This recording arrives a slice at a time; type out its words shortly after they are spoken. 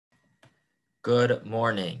Good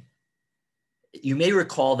morning. You may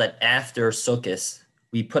recall that after Sukkot,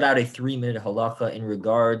 we put out a 3-minute halacha in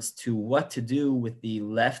regards to what to do with the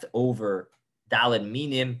leftover daled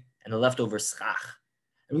minim and the leftover schach.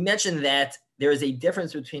 And we mentioned that there is a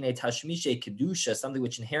difference between a tashmishe kedusha, something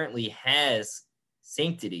which inherently has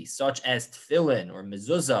sanctity, such as tefillin or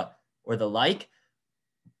mezuzah or the like,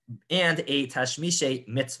 and a tashmishe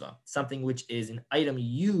mitzvah, something which is an item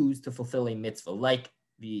used to fulfill a mitzvah, like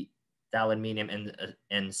the daled minim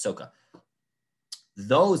and sukkah.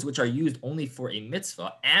 Those which are used only for a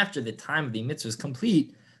mitzvah after the time of the mitzvah is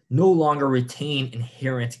complete no longer retain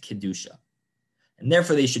inherent kedusha. And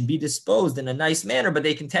therefore they should be disposed in a nice manner, but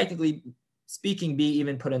they can technically speaking be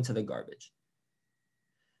even put into the garbage.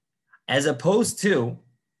 As opposed to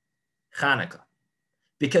Hanukkah.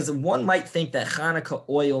 Because one might think that Hanukkah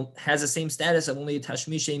oil has the same status of only a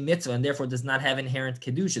tashmishe mitzvah and therefore does not have inherent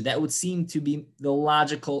kedusha. That would seem to be the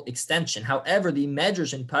logical extension. However, the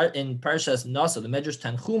Medrash in Parshas Nasa, the Medrash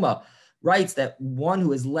Tanchuma, writes that one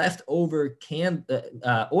who has left over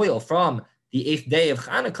oil from the 8th day of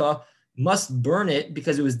Hanukkah must burn it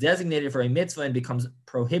because it was designated for a mitzvah and becomes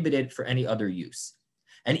prohibited for any other use.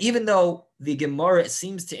 And even though the Gemara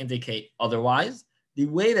seems to indicate otherwise, the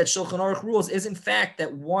way that Shulchan Aruch rules is, in fact,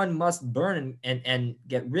 that one must burn and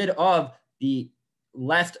get rid of the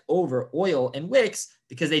leftover oil and wicks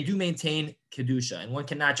because they do maintain Kedusha, and one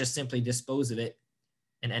cannot just simply dispose of it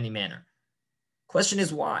in any manner. Question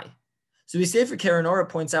is why? So the Sefer Keren Orah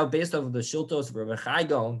points out, based off of the Shiltos of Rabbi Chai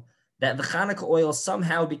Gaon, that the Chanukah oil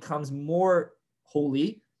somehow becomes more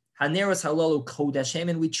holy, Haneros Halalu Kodeshem,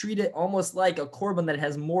 and we treat it almost like a korban that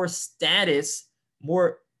has more status,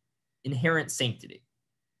 more inherent sanctity.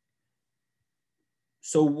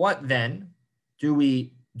 So what then do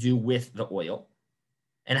we do with the oil?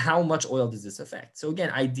 And how much oil does this affect? So again,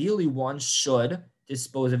 ideally one should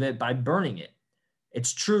dispose of it by burning it.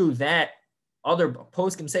 It's true that other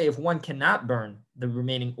poskim say if one cannot burn the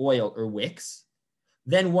remaining oil or wicks,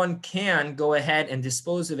 then one can go ahead and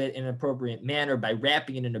dispose of it in an appropriate manner by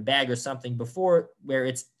wrapping it in a bag or something before where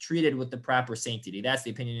it's treated with the proper sanctity. That's the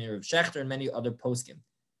opinion of Shechter and many other poskim.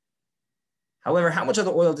 However, how much of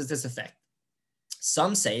the oil does this affect?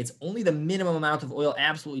 Some say it's only the minimum amount of oil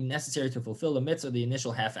absolutely necessary to fulfill the mitzvah of the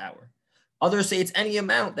initial half hour. Others say it's any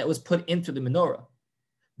amount that was put into the menorah.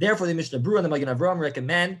 Therefore, the Mishnah Berurah and the Magen Avraham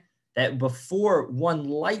recommend that before one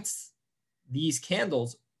lights these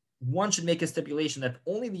candles, one should make a stipulation that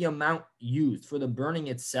only the amount used for the burning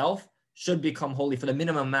itself should become holy for the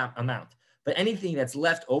minimum amount. But anything that's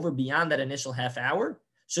left over beyond that initial half hour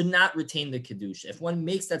should not retain the Kedusha. If one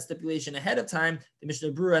makes that stipulation ahead of time, the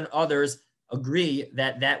Mishnah Berurah and others agree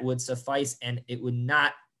that that would suffice and it would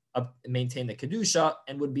not maintain the Kedusha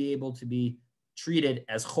and would be able to be treated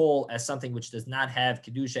as whole, as something which does not have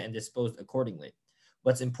Kedusha and disposed accordingly.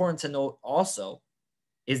 What's important to note also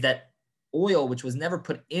is that oil, which was never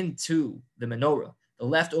put into the menorah, the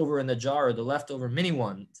leftover in the jar or the leftover mini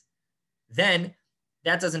ones, then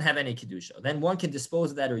that doesn't have any Kedusha. Then one can dispose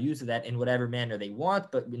of that or use of that in whatever manner they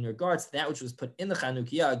want. But in regards to that which was put in the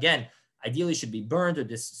Chanukiah, again, ideally should be burned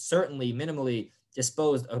or certainly minimally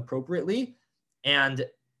disposed appropriately. And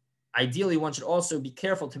ideally, one should also be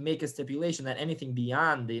careful to make a stipulation that anything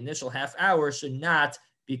beyond the initial half hour should not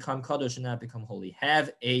become kadosh, should not become holy.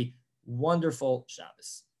 Have a wonderful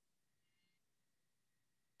Shabbos.